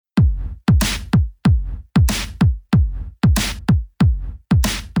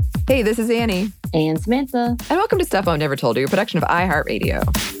Hey, this is Annie. And Samantha. And welcome to Stuff Mom Never Told You, a production of iHeartRadio.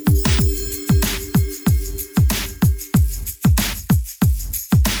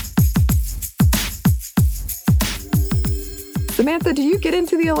 Samantha, do you get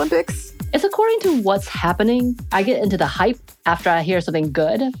into the Olympics? It's according to what's happening. I get into the hype after I hear something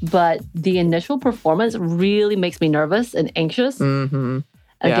good, but the initial performance really makes me nervous and anxious. Mm-hmm.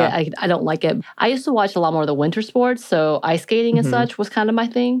 Again, yeah. I don't like it. I used to watch a lot more of the winter sports, so ice skating and such was kind of my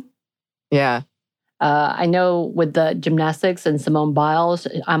thing. Yeah. I know with the gymnastics and Simone Biles,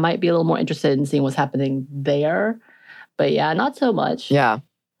 I might be a little more interested in seeing what's happening there. But yeah, not so much. Yeah.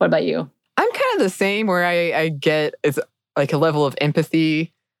 What about you? I'm kind of the same where I get it's like a level of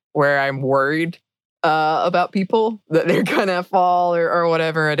empathy where I'm worried about people that they're gonna fall or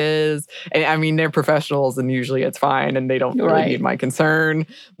whatever it is. And I mean, they're professionals and usually it's fine and they don't really need my concern.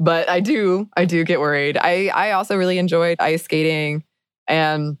 But I do get worried. I also really enjoyed ice skating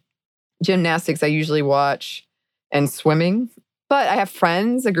and gymnastics. I usually watch and swimming. But I have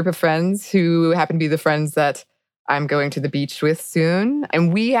friends, a group of friends who happen to be the friends that I'm going to the beach with soon.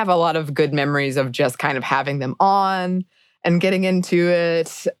 And we have a lot of good memories of just kind of having them on and getting into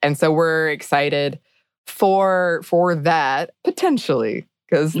it. And so we're excited for that, potentially,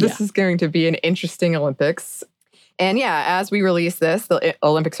 because this is going to be an interesting Olympics. And yeah, as we release this, the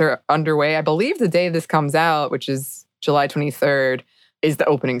Olympics are underway. I believe the day this comes out, which is July 23rd, is the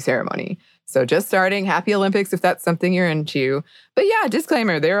opening ceremony. So just starting. Happy Olympics if that's something you're into. But yeah,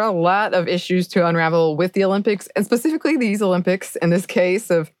 disclaimer, there are a lot of issues to unravel with the Olympics, and specifically these Olympics in this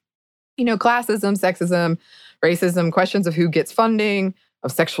case of, classism, sexism, racism, questions of who gets funding,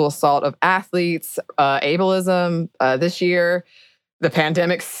 of sexual assault of athletes, ableism. This year, the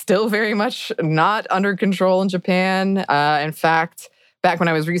pandemic's still very much not under control in Japan. In fact, back when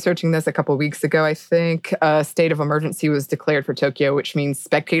I was researching this a couple of weeks ago, I think a state of emergency was declared for Tokyo, which means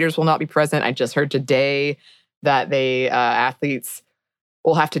spectators will not be present. I just heard today that athletes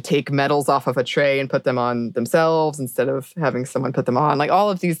will have to take medals off of a tray and put them on themselves instead of having someone put them on. Like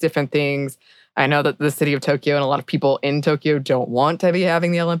all of these different things. I know that the city of Tokyo and a lot of people in Tokyo don't want to be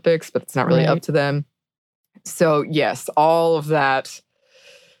having the Olympics, but it's not really up to them. So yes, all of that.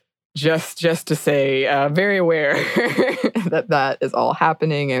 Just to say, very aware that is all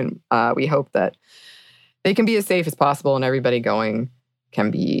happening. And we hope that they can be as safe as possible and everybody going can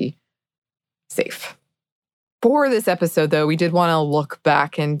be safe. For this episode, though, we did want to look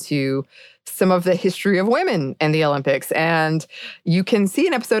back into some of the history of women in the Olympics. And you can see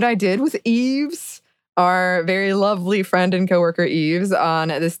an episode I did with Eves, our very lovely friend and coworker Eves, on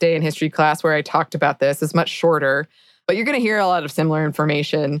This Day in History class where I talked about this. It's much shorter, but you're going to hear a lot of similar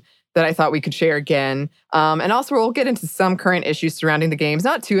information that I thought we could share again. And also we'll get into some current issues surrounding the games,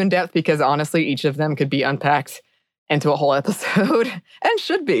 not too in-depth because honestly, each of them could be unpacked into a whole episode and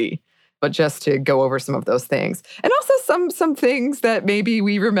should be, but just to go over some of those things. And also some things that maybe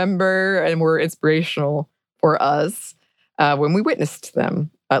we remember and were inspirational for us when we witnessed them.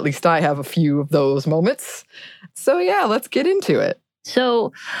 At least I have a few of those moments. So yeah, let's get into it.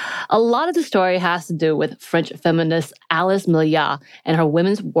 So a lot of the story has to do with French feminist Alice Milliat and her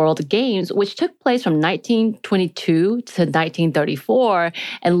Women's World Games, which took place from 1922 to 1934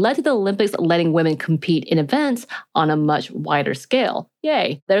 and led to the Olympics letting women compete in events on a much wider scale.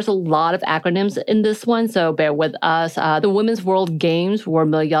 Yay. There's a lot of acronyms in this one, so bear with us. The Women's World Games were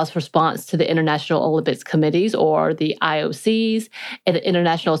Milliat's response to the International Olympics Committees, or the IOCs, and the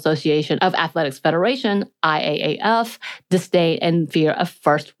International Association of Athletics Federation, IAAF, disdain and fear of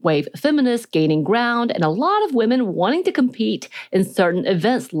first-wave feminists gaining ground, and a lot of women wanting to compete in certain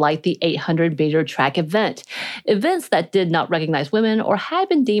events like the 800-meter track event, events that did not recognize women or had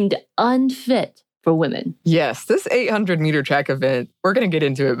been deemed unfit for women. Yes, this 800-meter track event, we're going to get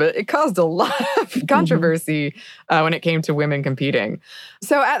into it, but it caused a lot of controversy when it came to women competing.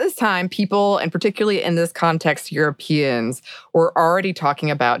 So at this time, people, and particularly in this context, Europeans, were already talking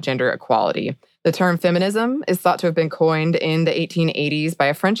about gender equality. The term feminism is thought to have been coined in the 1880s by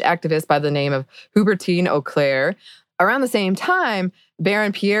a French activist by the name of Hubertine Auclair. Around the same time,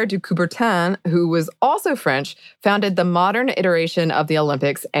 Baron Pierre de Coubertin, who was also French, founded the modern iteration of the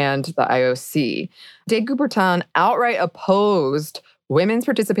Olympics and the IOC. De Coubertin outright opposed women's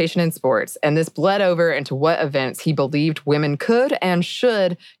participation in sports, and this bled over into what events he believed women could and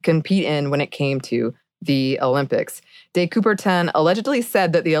should compete in when it came to the Olympics. De Coubertin allegedly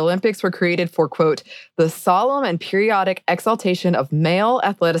said that the Olympics were created for, quote, the solemn and periodic exaltation of male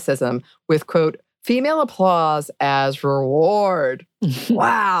athleticism with, quote, female applause as reward.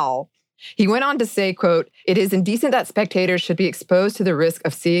 Wow. He went on to say, quote, "It is indecent that spectators should be exposed to the risk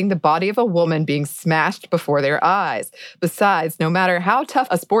of seeing the body of a woman being smashed before their eyes. Besides, no matter how tough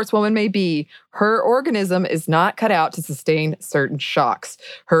a sportswoman may be, her organism is not cut out to sustain certain shocks.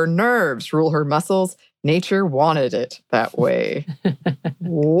 Her nerves rule her muscles. Nature wanted it that way."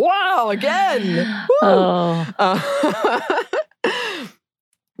 Wow, again. Oh.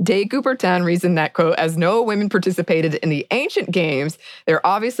 De Coubertin reasoned that, quote, "As no women participated in the ancient games, there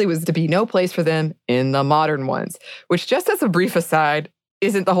obviously was to be no place for them in the modern ones," which, just as a brief aside,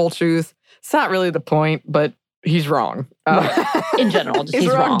 isn't the whole truth. It's not really the point, but he's wrong. In general, just he's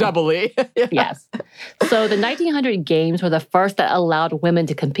wrong. Doubly. Yeah. Yes. So the 1900 games were the first that allowed women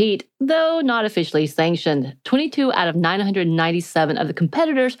to compete, though not officially sanctioned. 22 out of 997 of the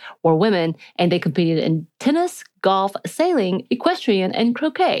competitors were women, and they competed in tennis, golf, sailing, equestrian, and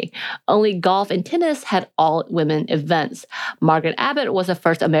croquet. Only golf and tennis had all-women events. Margaret Abbott was the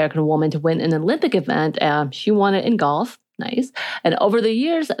first American woman to win an Olympic event. She won it in golf. Nice. And over the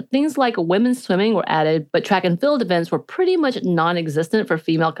years, things like women's swimming were added, but track and field events were pretty much non-existent for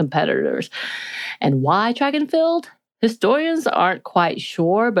female competitors. And why track and field? Historians aren't quite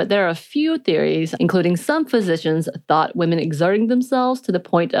sure, but there are a few theories, including some physicians thought women exerting themselves to the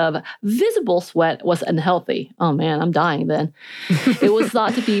point of visible sweat was unhealthy. Oh man, I'm dying then. It was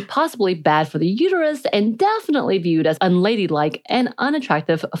thought to be possibly bad for the uterus and definitely viewed as unladylike and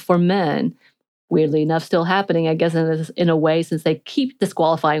unattractive for men. Weirdly enough, still happening, I guess, in a way, since they keep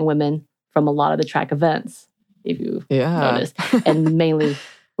disqualifying women from a lot of the track events, if you noticed, and mainly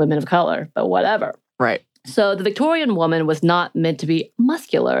women of color, but whatever. Right. So the Victorian woman was not meant to be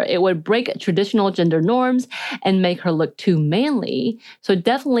muscular. It would break traditional gender norms and make her look too manly. So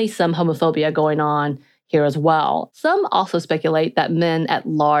definitely some homophobia going on here as well. Some also speculate that men at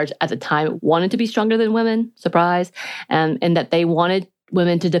large at the time wanted to be stronger than women, surprise, and that they wanted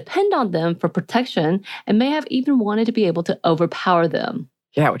women to depend on them for protection and may have even wanted to be able to overpower them.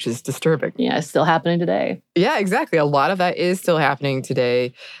 Yeah, which is disturbing. Yeah, it's still happening today. Yeah, exactly. A lot of that is still happening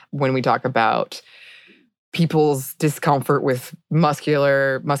today when we talk about people's discomfort with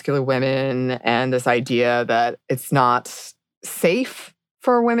muscular women and this idea that it's not safe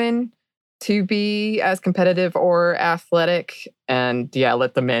for women to be as competitive or athletic. And yeah,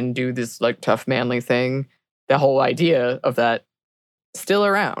 let the men do this like tough manly thing. The whole idea of that still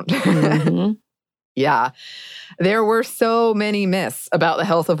around. Mm-hmm. Yeah. There were so many myths about the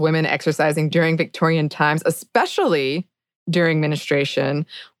health of women exercising during Victorian times, especially during menstruation.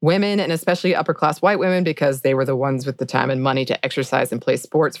 Women, and especially upper-class white women, because they were the ones with the time and money to exercise and play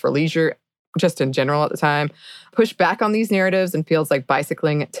sports for leisure, just in general at the time, pushed back on these narratives in fields like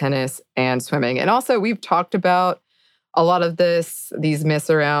bicycling, tennis, and swimming. And also, we've talked about a lot of these myths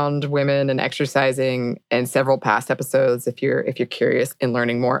around women and exercising in several past episodes, if you're curious in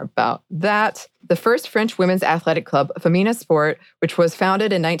learning more about that. The first French women's athletic club, Femina Sport, which was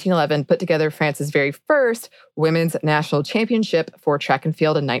founded in 1911, put together France's very first women's national championship for track and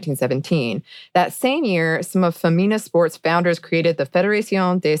field in 1917. That same year, some of Femina Sport's founders created the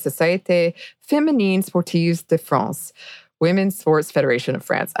Fédération des Sociétés Féminines Sportives de France, Women's Sports Federation of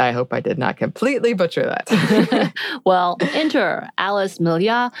France. I hope I did not completely butcher that. Well, enter Alice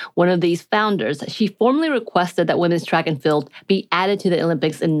Milliat, one of these founders. She formally requested that women's track and field be added to the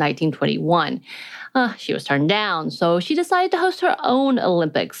Olympics in 1921. She was turned down, so she decided to host her own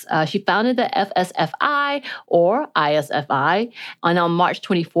Olympics. She founded the FSFI, or ISFI, and on March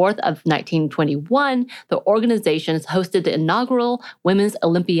 24th of 1921, the organization hosted the inaugural Women's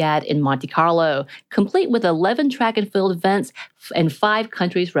Olympiad in Monte Carlo, complete with 11 track and field events and 5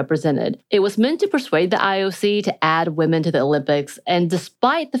 countries represented. It was meant to persuade the IOC to add women to the Olympics, and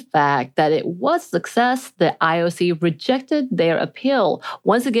despite the fact that it was a success, the IOC rejected their appeal.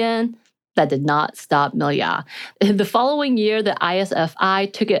 Once again, that did not stop Milliat. The following year, the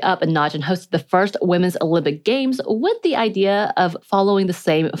ISFI took it up a notch and hosted the first Women's Olympic Games with the idea of following the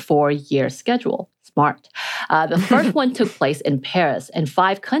same 4-year schedule. Smart. The first one took place in Paris, and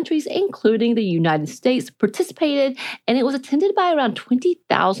 5 countries, including the United States, participated, and it was attended by around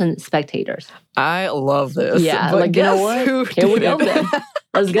 20,000 spectators. I love this. Yeah, like, you know what? Here we go then.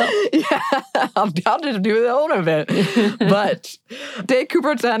 Let's go. Yeah, I'm down to do their own event. But De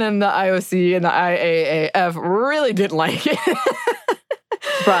Coubertin and the IOC and the IAAF really didn't like it.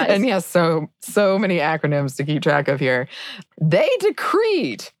 Surprise. And he has so many acronyms to keep track of here. They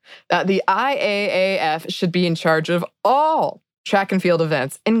decreed that the IAAF should be in charge of all track and field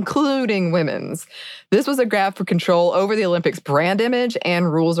events, including women's. This was a grab for control over the Olympics' brand image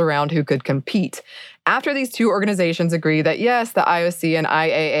and rules around who could compete. After these 2 organizations agreed that, yes, the IOC and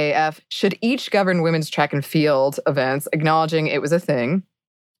IAAF should each govern women's track and field events, acknowledging it was a thing,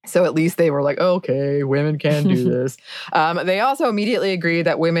 So at least they were like, okay, women can do this. They also immediately agreed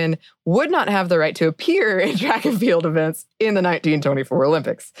that women would not have the right to appear in track and field events in the 1924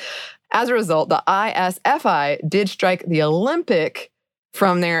 Olympics. As a result, the ISFI did strike the Olympic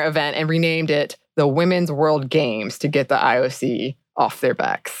from their event and renamed it the Women's World Games to get the IOC off their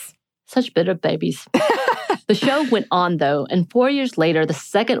backs. Such bitter babies. The show went on, though, and 4 years later, the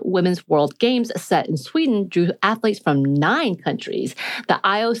second Women's World Games set in Sweden drew athletes from 9 countries. The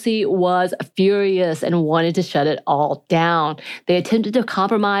IOC was furious and wanted to shut it all down. They attempted to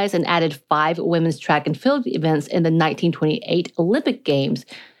compromise and added 5 women's track and field events in the 1928 Olympic Games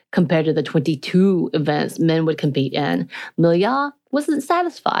compared to the 22 events men would compete in. Milja wasn't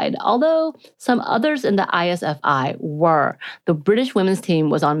satisfied, although some others in the ISFI were. The British women's team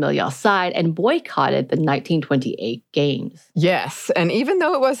was on Milja's side and boycotted the 1928 Games. Yes, and even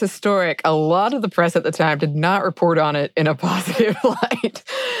though it was historic, a lot of the press at the time did not report on it in a positive light.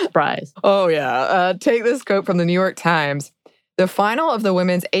 Surprise. Oh, yeah. Take this quote from the New York Times. The final of the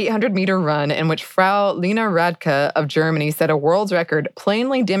women's 800-meter run, in which Frau Lena Radke of Germany set a world's record,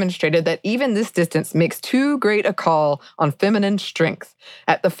 plainly demonstrated that even this distance makes too great a call on feminine strength.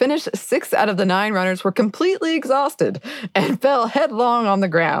 At the finish, 6 out of the 9 runners were completely exhausted and fell headlong on the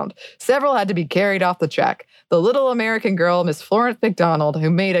ground. Several had to be carried off the track. The little American girl, Miss Florence McDonald, who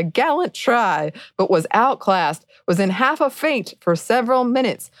made a gallant try but was outclassed, was in half a faint for several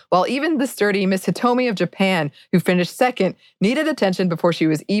minutes, while even the sturdy Miss Hitomi of Japan, who finished second, needed attention before she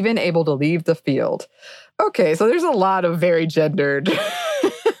was even able to leave the field. Okay, so there's a lot of very gendered,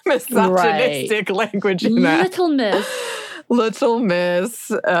 misogynistic language in that. Little Miss. Little Miss,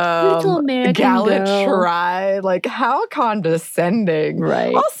 Little American gallant girl. Try, like how condescending.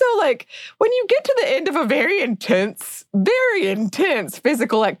 Right. Also, like when you get to the end of a very intense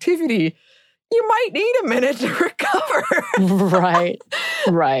physical activity, you might need a minute to recover.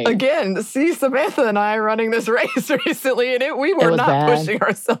 Right. Again, see Samantha and I running this race recently, and we were not bad. pushing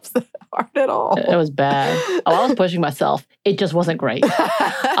ourselves that hard at all. It was bad. Oh, I was pushing myself. It just wasn't great.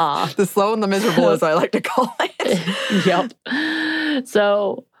 The slow and the miserable, as I like to call it. Yep.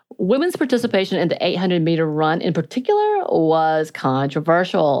 So women's participation in the 800-meter run in particular was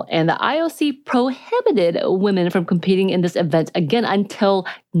controversial, and the IOC prohibited women from competing in this event again until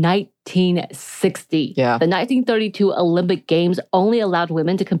 1960. Yeah. The 1932 Olympic Games only allowed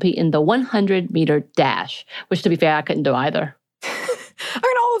women to compete in the 100-meter dash, which, to be fair, I couldn't do either. I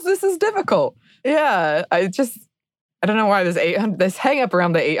mean, all of this is difficult. Yeah, I don't know why this hang up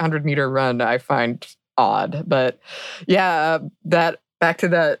around the 800-meter run I find odd, but yeah, back to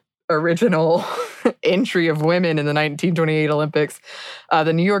that original entry of women in the 1928 Olympics,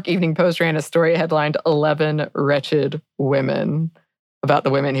 the New York Evening Post ran a story headlined 11 Wretched Women about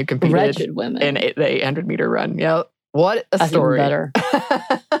the women who competed in the 800-meter run. Yeah, what a story. Even better.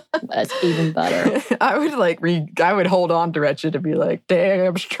 That's even better. I would hold on to Wretched and be like,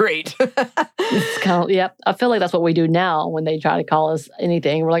 damn straight. It's kind of, yep. I feel like that's what we do now when they try to call us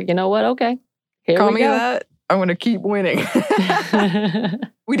anything. We're like, you know what? Okay. Here Call we me go. that. I'm going to keep winning.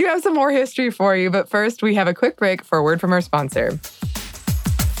 We do have some more history for you, but first we have a quick break for a word from our sponsor.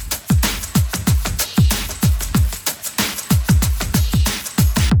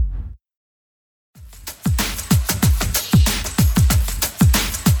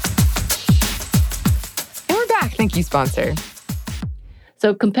 And we're back. Thank you, sponsor.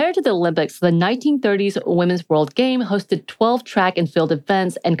 So compared to the Olympics, the 1930s Women's World Game hosted 12 track and field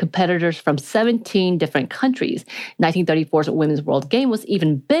events and competitors from 17 different countries. 1934's Women's World Game was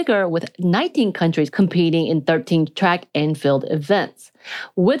even bigger, with 19 countries competing in 13 track and field events.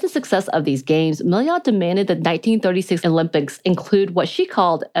 With the success of these games, Milja demanded the 1936 Olympics include what she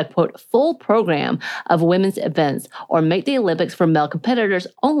called a, quote, full program of women's events, or make the Olympics for male competitors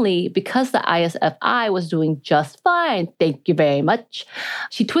only, because the ISFI was doing just fine. Thank you very much.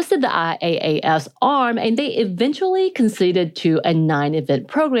 She twisted the IAAF's arm, and they eventually conceded to a 9-event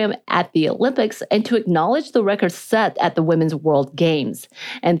program at the Olympics and to acknowledge the record set at the Women's World Games.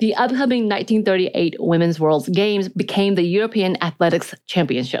 And the upcoming 1938 Women's World Games became the European Athletics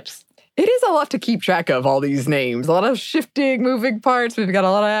Championships. It is a lot to keep track of, all these names. A lot of shifting, moving parts. We've got a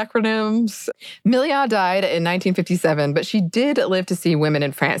lot of acronyms. Milja died in 1957, but she did live to see women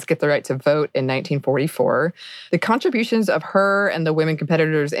in France get the right to vote in 1944. The contributions of her and the women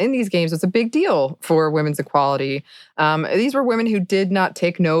competitors in these games was a big deal for women's equality. These were women who did not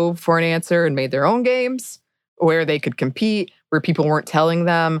take no for an answer and made their own games where they could compete, where people weren't telling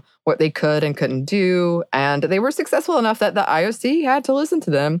them what they could and couldn't do. And they were successful enough that the IOC had to listen to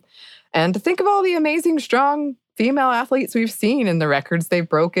them. And to think of all the amazing, strong female athletes we've seen and the records they've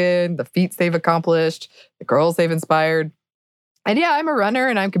broken, the feats they've accomplished, the girls they've inspired. And yeah, I'm a runner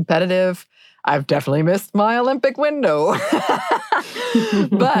and I'm competitive. I've definitely missed my Olympic window.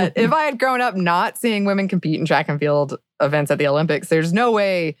 But if I had grown up not seeing women compete in track and field events at the Olympics, there's no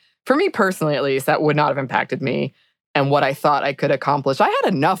way, for me personally at least, that would not have impacted me and what I thought I could accomplish. I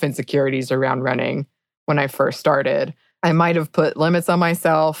had enough insecurities around running when I first started. I might have put limits on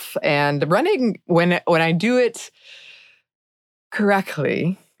myself, and running, when I do it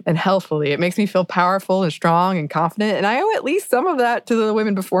correctly and healthfully, it makes me feel powerful and strong and confident. And I owe at least some of that to the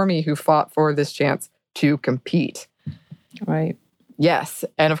women before me who fought for this chance to compete. Right. Yes.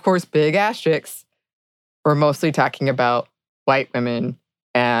 And of course, big asterisks, we're mostly talking about white women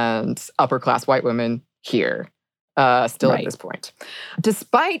and upper class white women here. Still at this point.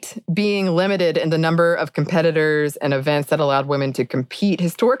 Despite being limited in the number of competitors and events that allowed women to compete,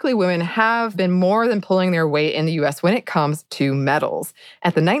 historically women have been more than pulling their weight in the U.S. when it comes to medals.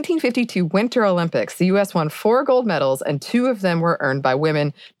 At the 1952 Winter Olympics, the U.S. won 4 gold medals, and 2 of them were earned by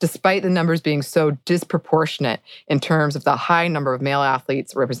women, despite the numbers being so disproportionate in terms of the high number of male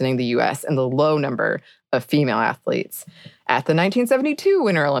athletes representing the U.S. and the low number of female athletes. At the 1972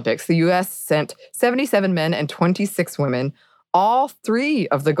 Winter Olympics, the U.S. sent 77 men and 26 women. All 3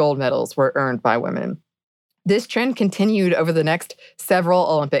 of the gold medals were earned by women. This trend continued over the next several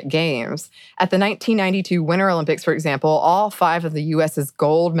Olympic Games. At the 1992 Winter Olympics, for example, all 5 of the U.S.'s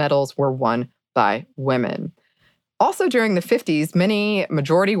gold medals were won by women. Also during the 50s, many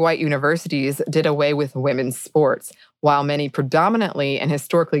majority white universities did away with women's sports, while many predominantly and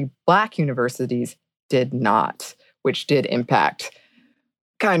historically Black universities did not, which did impact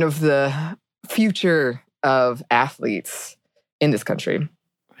kind of the future of athletes in this country.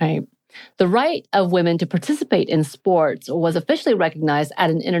 Right. The right of women to participate in sports was officially recognized at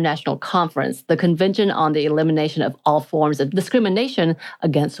an international conference, the Convention on the Elimination of All Forms of Discrimination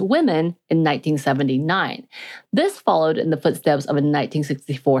Against Women in 1979. This followed in the footsteps of a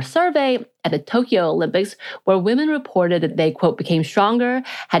 1964 survey at the Tokyo Olympics, where women reported that they, quote, became stronger,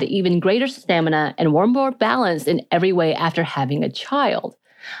 had even greater stamina, and were more balanced in every way after having a child.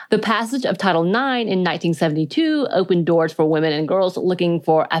 The passage of Title IX in 1972 opened doors for women and girls looking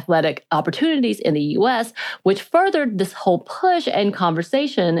for athletic opportunities in the U.S., which furthered this whole push and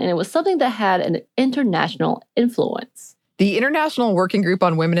conversation, and it was something that had an international influence. The International Working Group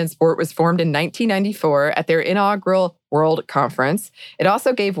on Women in Sport was formed in 1994 at their inaugural World Conference. It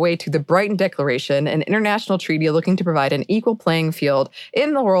also gave way to the Brighton Declaration, an international treaty looking to provide an equal playing field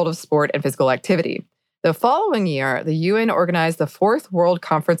in the world of sport and physical activity. The following year, the UN organized the 4th World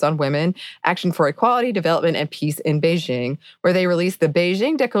Conference on Women, Action for Equality, Development, and Peace in Beijing, where they released the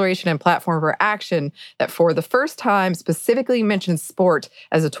Beijing Declaration and Platform for Action that for the first time specifically mentioned sport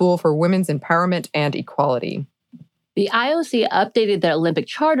as a tool for women's empowerment and equality. The IOC updated their Olympic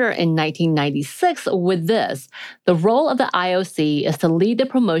charter in 1996 with this: the role of the IOC is to lead the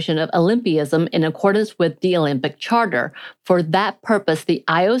promotion of Olympism in accordance with the Olympic Charter. For that purpose, the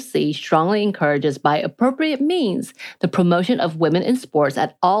IOC strongly encourages, by appropriate means, the promotion of women in sports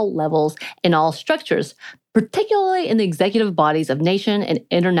at all levels in all structures, particularly in the executive bodies of nation and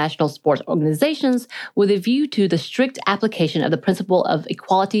international sports organizations, with a view to the strict application of the principle of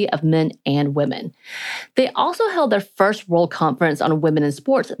equality of men and women. They also held their first World Conference on Women in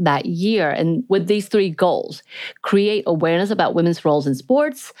Sports that year, and with these 3 goals: create awareness about women's roles in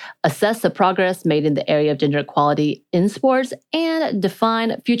sports, assess the progress made in the area of gender equality in sports, and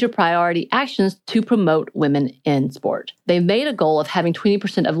define future priority actions to promote women in sport. They made a goal of having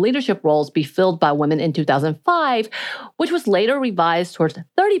 20% of leadership roles be filled by women in 2005, which was later revised towards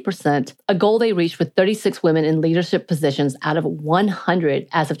 30%, a goal they reached with 36 women in leadership positions out of 100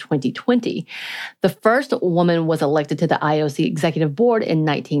 as of 2020. The first woman was elected to the IOC Executive Board in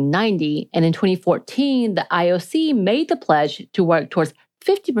 1990, and in 2014, the IOC made the pledge to work towards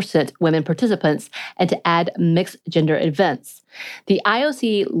 50% women participants and to add mixed gender events. The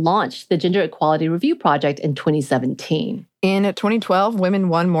IOC launched the Gender Equality Review Project in 2017. In 2012, women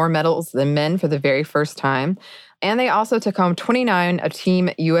won more medals than men for the very first time, and they also took home 29 of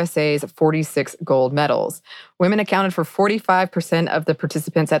Team USA's 46 gold medals. Women accounted for 45% of the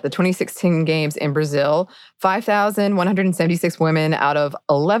participants at the 2016 Games in Brazil, 5,176 women out of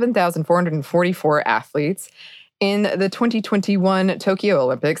 11,444 athletes. In the 2021 Tokyo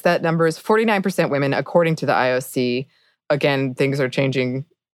Olympics, that number is 49% women, according to the IOC. Again, things are changing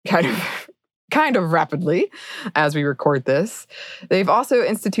kind of rapidly as we record this. They've also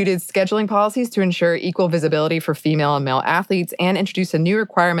instituted scheduling policies to ensure equal visibility for female and male athletes and introduced a new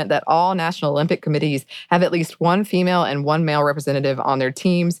requirement that all National Olympic Committees have at least 1 female and 1 male representative on their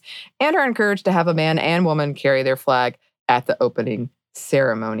teams and are encouraged to have a man and woman carry their flag at the opening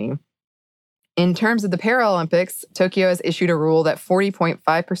ceremony. In terms of the Paralympics, Tokyo has issued a rule that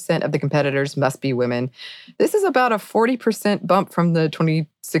 40.5% of the competitors must be women. This is about a 40% bump from the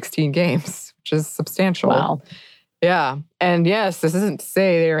 2016 games, which is substantial. Wow. Yeah. And yes, this isn't to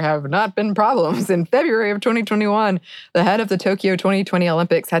say there have not been problems. In February of 2021, the head of the Tokyo 2020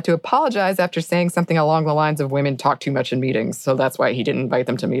 Olympics had to apologize after saying something along the lines of women talk too much in meetings. So that's why he didn't invite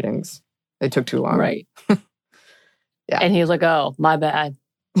them to meetings. They took too long. Right. Yeah. And he was like, oh, my bad.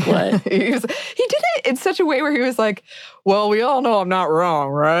 What? He did it in such a way where he was like, well, we all know I'm not wrong,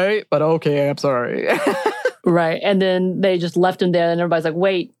 right? But okay, I'm sorry. Right. And then they just left him there and everybody's like,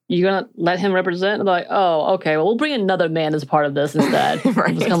 wait, you're going to let him represent? And they're like, oh, okay, well, we'll bring another man as part of this instead.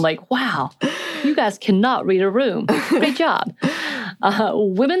 Right. It's kind of like, wow, you guys cannot read a room. Great job.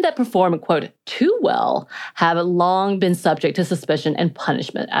 Women that perform, quote, too well have long been subject to suspicion and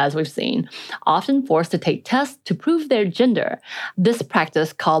punishment, as we've seen, often forced to take tests to prove their gender. This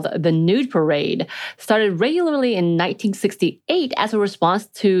practice, called the nude parade, started regularly in 1968 as a response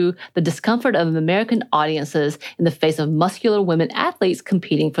to the discomfort of American audiences in the face of muscular women athletes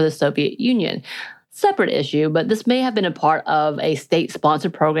competing for the Soviet Union. Separate issue, but this may have been a part of a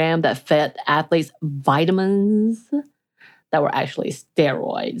state-sponsored program that fed athletes vitamins that were actually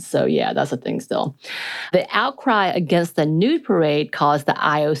steroids. So yeah, that's a thing still. The outcry against the nude parade caused the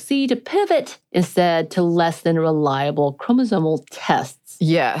IOC to pivot instead to less than reliable chromosomal tests.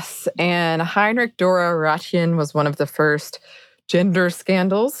 Yes, and Heinrich Dora Ratjen was one of the first gender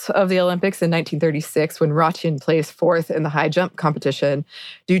scandals of the Olympics in 1936 when Ratjen placed fourth in the high jump competition.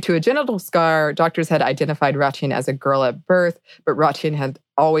 Due to a genital scar, doctors had identified Ratjen as a girl at birth, but Ratjen had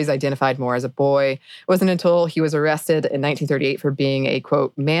always identified more as a boy. It wasn't until he was arrested in 1938 for being a,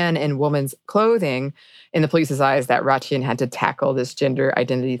 quote, man in woman's clothing in the police's eyes that Ratjen had to tackle this gender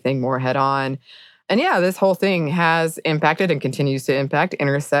identity thing more head on. And yeah, this whole thing has impacted and continues to impact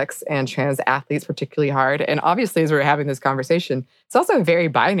intersex and trans athletes particularly hard. And obviously, as we're having this conversation, it's also very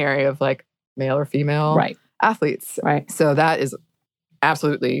binary of like male or female athletes. Right. So that is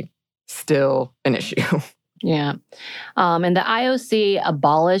absolutely still an issue. Yeah. And the IOC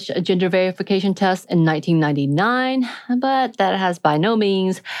abolished a gender verification test in 1999, but that has by no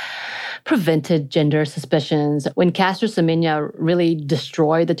means prevented gender suspicions. When Caster Semenya really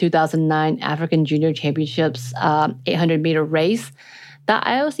destroyed the 2009 African Junior Championships 800-meter race, the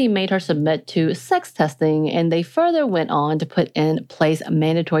IOC made her submit to sex testing, and they further went on to put in place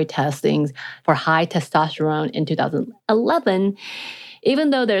mandatory testings for high testosterone in 2011,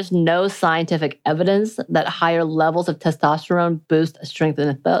 even though there's no scientific evidence that higher levels of testosterone boost strength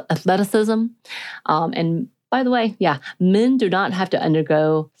and athleticism. And by the way, yeah, men do not have to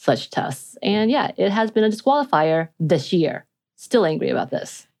undergo such tests. And yeah, it has been a disqualifier this year. Still angry about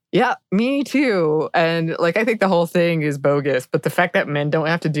this. Yeah, me too. And like, I think the whole thing is bogus, but the fact that men don't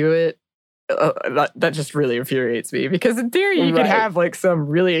have to do it, that just really infuriates me, because in theory you could have like some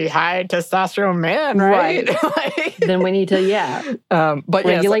really high testosterone man, right? Like, then we need to, but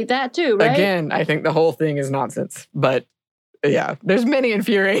regulate that too, right? Again, I think the whole thing is nonsense. But yeah, there's many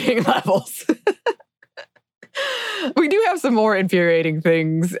infuriating levels. We do have some more infuriating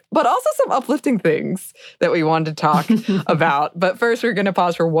things, but also some uplifting things that we wanted to talk about. But first, we're going to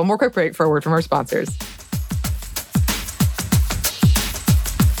pause for one more quick break for a word from our sponsors.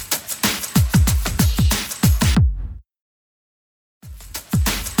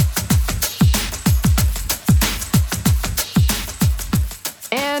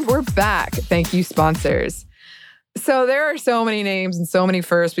 And we're back. Thank you, sponsors. So there are so many names and so many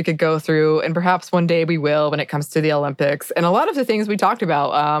firsts we could go through, and perhaps one day we will when it comes to the Olympics. And a lot of the things we talked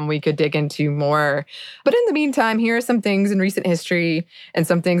about, we could dig into more. But in the meantime, here are some things in recent history and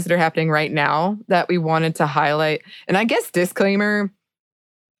some things that are happening right now that we wanted to highlight. And I guess disclaimer,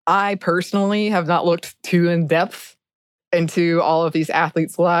 I personally have not looked too in depth into all of these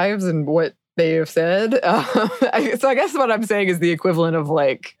athletes' lives and what they have said. So I guess what I'm saying is the equivalent of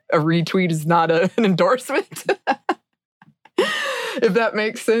like a retweet is not an endorsement. If that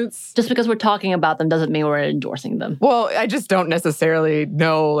makes sense. Just because we're talking about them doesn't mean we're endorsing them. Well, I just don't necessarily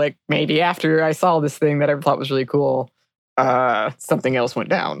know, like maybe after I saw this thing that I thought was really cool, something else went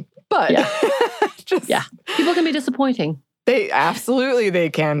down. But people can be disappointing. They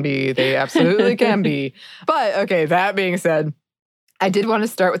can be. They absolutely can be. But okay, that being said, I did want to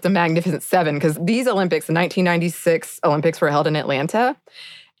start with the Magnificent Seven, because these Olympics, the 1996 Olympics, were held in Atlanta.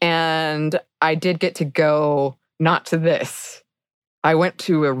 And I did get to go, not to this. I went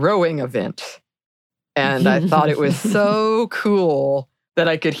to a rowing event. And I thought it was so cool that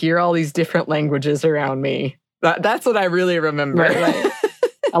I could hear all these different languages around me. That's what I really remember. Right.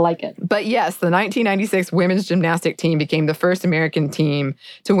 I like it. But yes, the 1996 women's gymnastic team became the first American team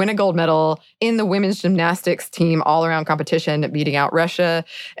to win a gold medal in the women's gymnastics team all-around competition, beating out Russia.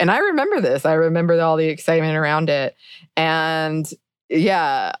 And I remember this. I remember all the excitement around it. And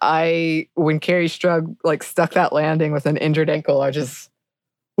yeah, when Carrie Strug stuck that landing with an injured ankle, I just,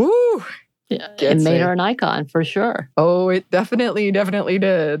 woo! Yeah, it made her an icon for sure. Oh, it definitely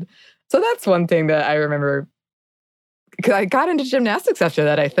did. So that's one thing that I remember. Because I got into gymnastics after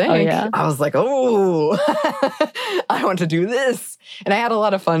that, I think. Oh, yeah? I was like, oh, I want to do this. And I had a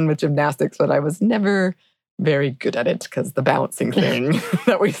lot of fun with gymnastics, but I was never very good at it because the bouncing thing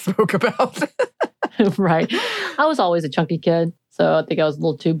that we spoke about. Right. I was always a chunky kid, so I think I was a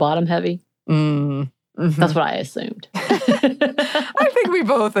little too bottom heavy. That's what I assumed. I think we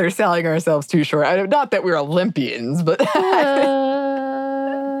both are selling ourselves too short. Not that we're Olympians, but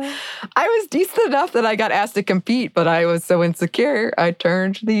I was decent enough that I got asked to compete, but I was so insecure, I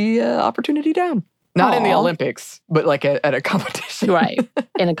turned the opportunity down. Not in the Olympics, but at a competition. Right,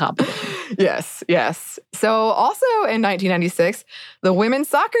 in a competition. Yes. So also in 1996, the women's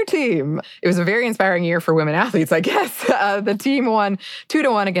soccer team. It was a very inspiring year for women athletes, I guess. The team won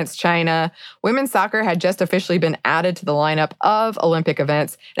 2-1 against China. Women's soccer had just officially been added to the lineup of Olympic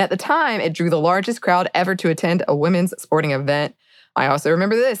events. And at the time, it drew the largest crowd ever to attend a women's sporting event. I also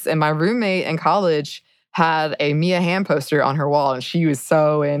remember this, and my roommate in college had a Mia Hamm poster on her wall, and she was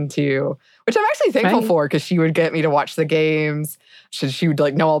so into, which I'm actually thankful for, because she would get me to watch the games. She would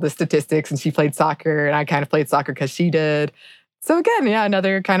know all the statistics, and she played soccer, and I kind of played soccer because she did. So again, yeah,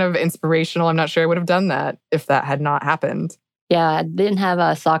 another kind of inspirational. I'm not sure I would have done that if that had not happened. Yeah, I didn't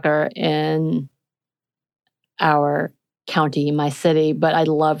have soccer in our county, my city, but I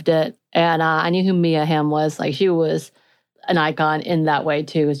loved it. And I knew who Mia Hamm was. She was an icon in that way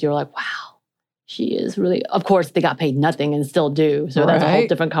too, as you're like, wow, she is really, of course, they got paid nothing and still do. So that's a whole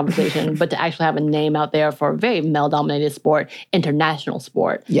different conversation. But to actually have a name out there for a very male-dominated sport, international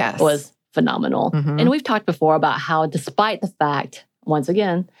sport, was phenomenal. And we've talked before about how despite the fact, once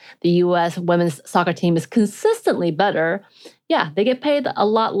again, the U.S. women's soccer team is consistently better, they get paid a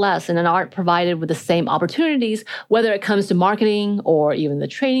lot less and aren't provided with the same opportunities, whether it comes to marketing or even the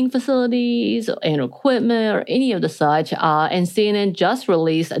training facilities and equipment or any of the such. And CNN just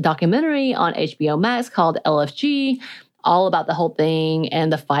released a documentary on HBO Max called LFG, all about the whole thing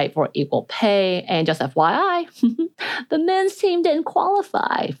and the fight for equal pay. And just FYI, the men's team didn't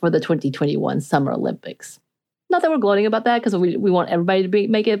qualify for the 2021 Summer Olympics. Not that we're gloating about that because we want everybody to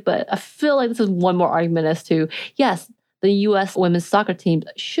make it, but I feel like this is one more argument as to, yes, the U.S. women's soccer team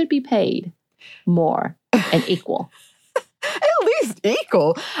should be paid more and equal. At least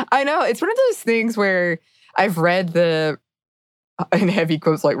equal. I know. It's one of those things where I've read the, in heavy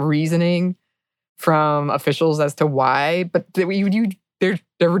quotes, reasoning from officials as to why, but they're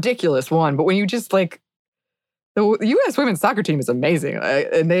ridiculous, one. But when you just the U.S. women's soccer team is amazing.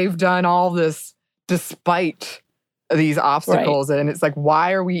 And they've done all this despite these obstacles. Right. And it's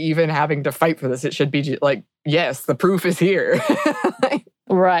why are we even having to fight for this? It should be yes, the proof is here.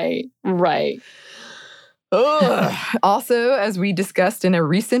 Right. Also, as we discussed in a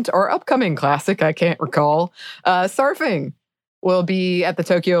recent or upcoming classic, I can't recall, surfing will be at the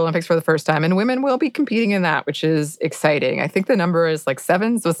Tokyo Olympics for the first time, and women will be competing in that, which is exciting. I think the number is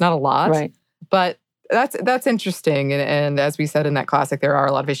 7, so it's not a lot. Right. But that's interesting. And as we said in that classic, there are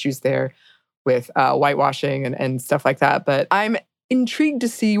a lot of issues there with whitewashing and stuff like that. But I'm intrigued to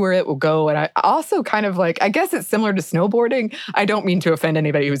see where it will go. And I also kind of I guess it's similar to snowboarding. I don't mean to offend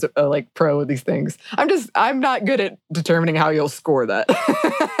anybody who's pro with these things. I'm not good at determining how you'll score that.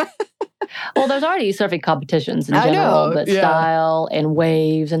 Well, there's already surfing competitions in general, but style and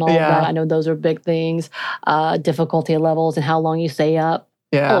waves and all of that. I know those are big things. Difficulty levels and how long you stay up.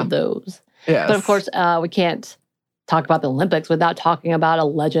 Yeah. All of those. Yes. But of course, we can't talk about the Olympics without talking about a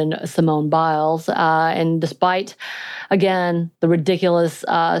legend, Simone Biles. And despite, again, the ridiculous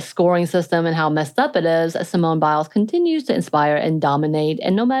scoring system and how messed up it is, Simone Biles continues to inspire and dominate.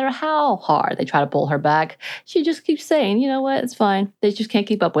 And no matter how hard they try to pull her back, she just keeps saying, you know what, it's fine. They just can't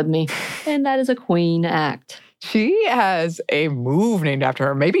keep up with me. And that is a queen act. She has a move named after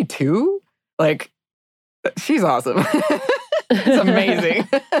her, maybe 2. She's awesome. It's amazing.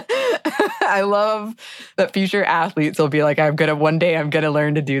 I love that future athletes will be one day I'm going to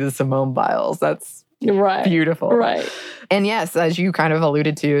learn to do the Simone Biles. That's beautiful. Right. And yes, as you kind of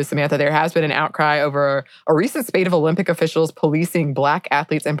alluded to, Samantha, there has been an outcry over a recent spate of Olympic officials policing Black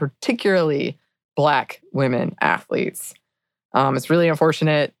athletes and particularly Black women athletes. It's really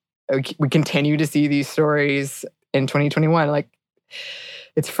unfortunate. We continue to see these stories in 2021.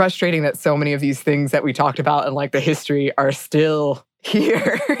 It's frustrating that so many of these things that we talked about and the history are still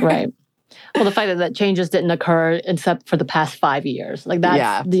here. Right. Well, the fact that changes didn't occur except for the past 5 years. Like,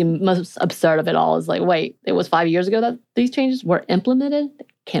 that's the most absurd of it all, is like, wait, it was 5 years ago that these changes were implemented?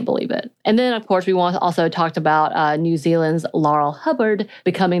 Can't believe it. And then, of course, we also talked about New Zealand's Laurel Hubbard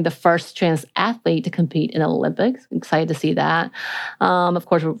becoming the first trans athlete to compete in the Olympics. Excited to see that. Of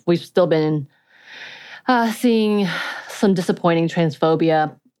course, we've still been seeing some disappointing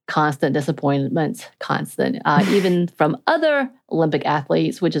transphobia, constant disappointments, even from other Olympic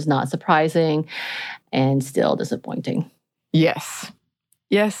athletes, which is not surprising and still disappointing. Yes.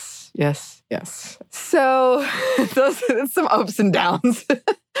 So those are some ups and downs,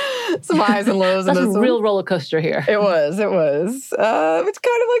 some highs and lows. That's a real roller coaster here. It was. It's kind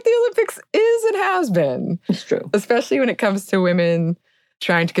of like the Olympics is and has been. It's true. Especially when it comes to women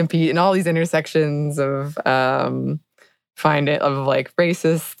trying to compete in all these intersections of like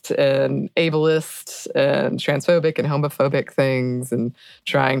racist and ableist and transphobic and homophobic things, and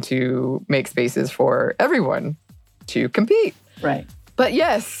trying to make spaces for everyone to compete. Right. But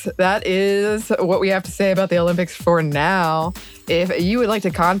yes, that is what we have to say about the Olympics for now. If you would like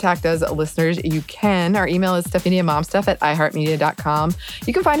to contact us, listeners, you can. Our email is stephaniamomstuff@iheartmedia.com.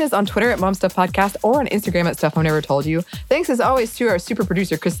 You can find us on Twitter @MomStuffPodcast or on Instagram @StuffMomNeverToldYou. Thanks as always to our super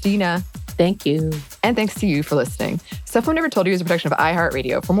producer, Christina. Thank you. And thanks to you for listening. Stuff Mom Never Told You is a production of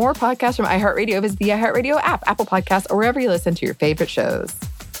iHeartRadio. For more podcasts from iHeartRadio, visit the iHeartRadio app, Apple Podcasts, or wherever you listen to your favorite shows.